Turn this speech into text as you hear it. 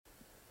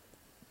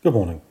Good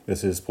morning.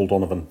 This is Paul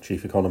Donovan,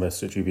 Chief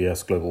Economist at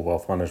UBS Global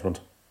Wealth Management.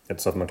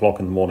 It's 7 o'clock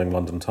in the morning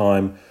London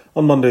time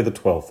on Monday the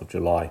 12th of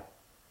July.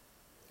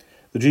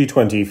 The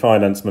G20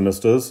 finance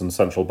ministers and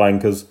central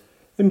bankers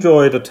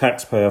enjoyed a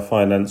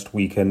taxpayer-financed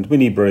weekend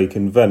mini-break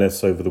in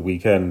Venice over the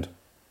weekend.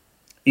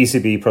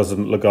 ECB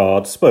President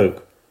Lagarde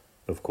spoke,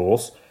 of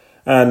course,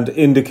 and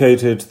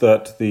indicated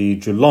that the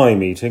July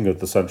meeting of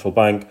the central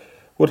bank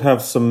would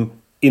have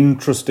some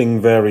interesting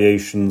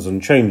variations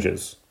and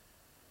changes.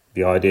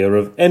 The idea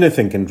of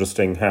anything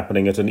interesting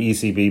happening at an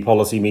ECB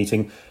policy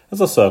meeting has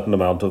a certain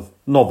amount of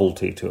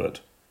novelty to it.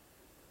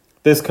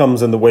 This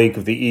comes in the wake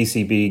of the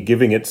ECB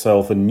giving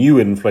itself a new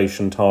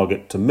inflation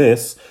target to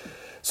miss,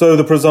 so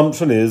the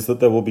presumption is that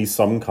there will be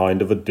some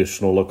kind of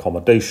additional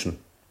accommodation.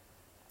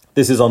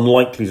 This is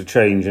unlikely to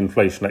change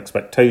inflation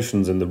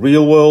expectations in the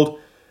real world.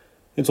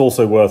 It's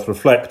also worth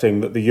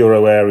reflecting that the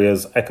euro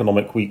area's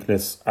economic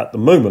weakness at the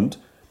moment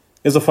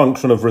is a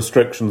function of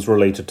restrictions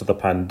related to the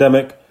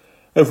pandemic,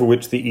 over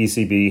which the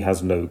ECB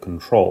has no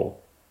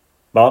control.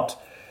 But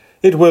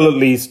it will at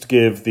least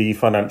give the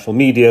financial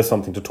media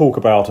something to talk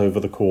about over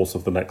the course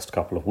of the next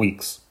couple of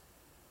weeks.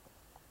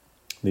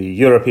 The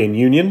European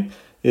Union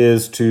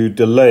is to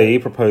delay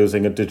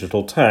proposing a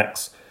digital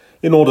tax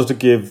in order to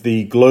give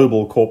the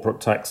global corporate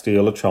tax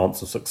deal a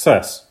chance of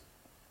success.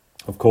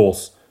 Of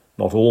course,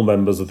 not all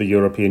members of the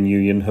European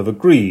Union have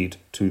agreed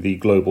to the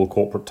global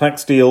corporate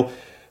tax deal,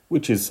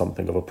 which is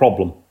something of a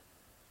problem.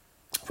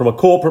 From a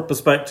corporate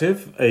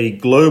perspective, a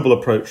global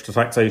approach to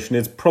taxation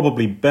is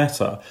probably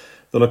better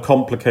than a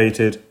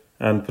complicated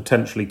and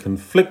potentially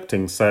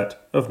conflicting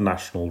set of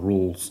national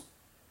rules.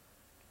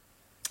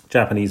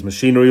 Japanese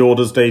machinery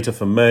orders data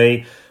for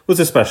May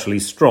was especially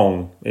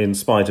strong in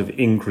spite of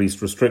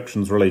increased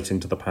restrictions relating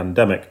to the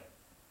pandemic.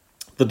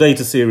 The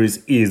data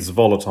series is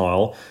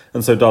volatile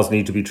and so does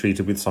need to be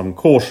treated with some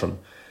caution,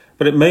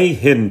 but it may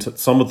hint at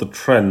some of the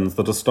trends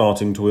that are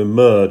starting to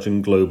emerge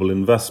in global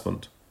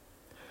investment.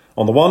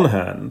 On the one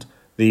hand,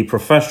 the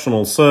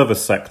professional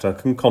service sector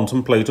can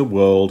contemplate a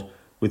world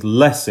with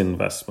less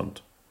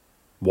investment.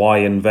 Why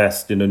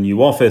invest in a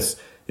new office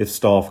if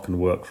staff can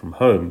work from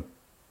home?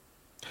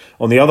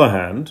 On the other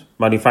hand,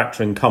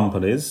 manufacturing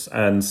companies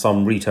and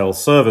some retail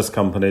service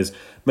companies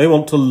may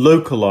want to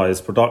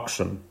localize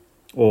production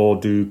or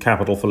do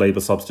capital for labor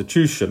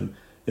substitution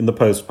in the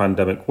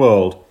post-pandemic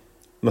world,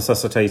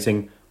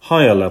 necessitating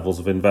higher levels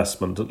of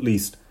investment, at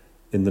least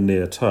in the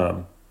near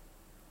term.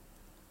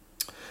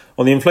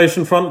 On the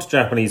inflation front,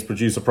 Japanese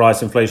producer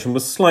price inflation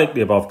was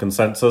slightly above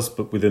consensus,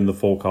 but within the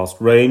forecast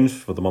range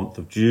for the month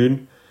of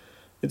June.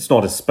 It's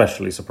not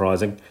especially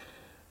surprising.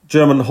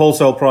 German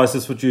wholesale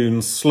prices for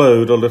June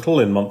slowed a little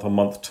in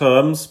month-on-month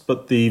terms,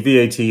 but the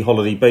VAT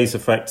holiday base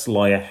effects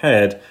lie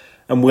ahead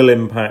and will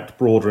impact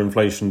broader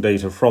inflation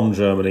data from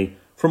Germany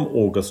from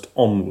August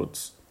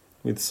onwards,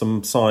 with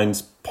some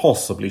signs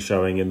possibly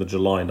showing in the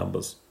July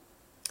numbers.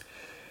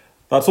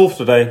 That's all for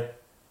today.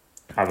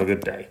 Have a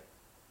good day.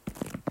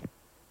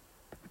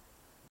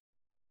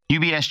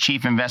 UBS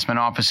Chief Investment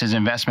Office's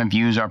investment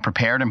views are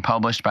prepared and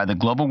published by the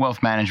global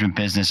wealth management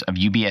business of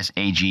UBS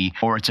AG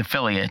or its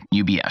affiliate,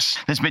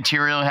 UBS. This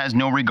material has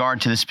no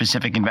regard to the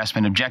specific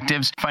investment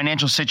objectives,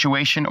 financial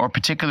situation, or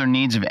particular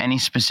needs of any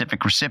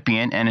specific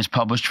recipient and is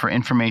published for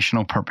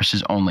informational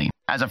purposes only.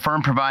 As a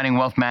firm providing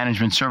wealth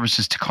management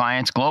services to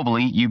clients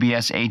globally,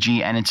 UBS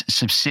AG and its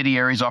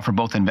subsidiaries offer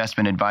both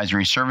investment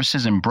advisory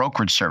services and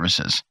brokerage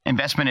services.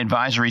 Investment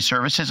advisory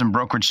services and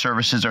brokerage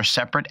services are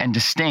separate and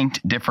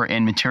distinct, differ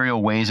in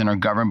material ways, and are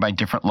governed by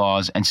different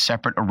laws and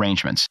separate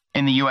arrangements.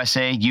 In the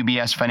USA,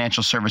 UBS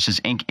Financial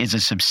Services Inc. is a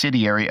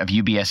subsidiary of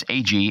UBS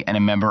AG and a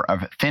member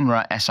of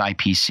FINRA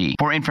SIPC.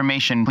 For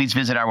information, please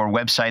visit our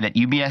website at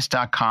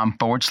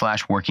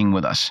ubs.com/working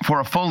with us. For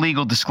a full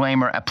legal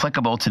disclaimer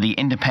applicable to the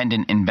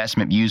independent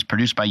investment views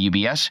produced by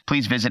UBS,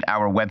 please visit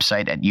our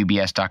website at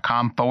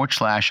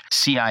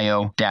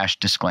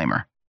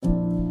ubs.com/CIO-disclaimer.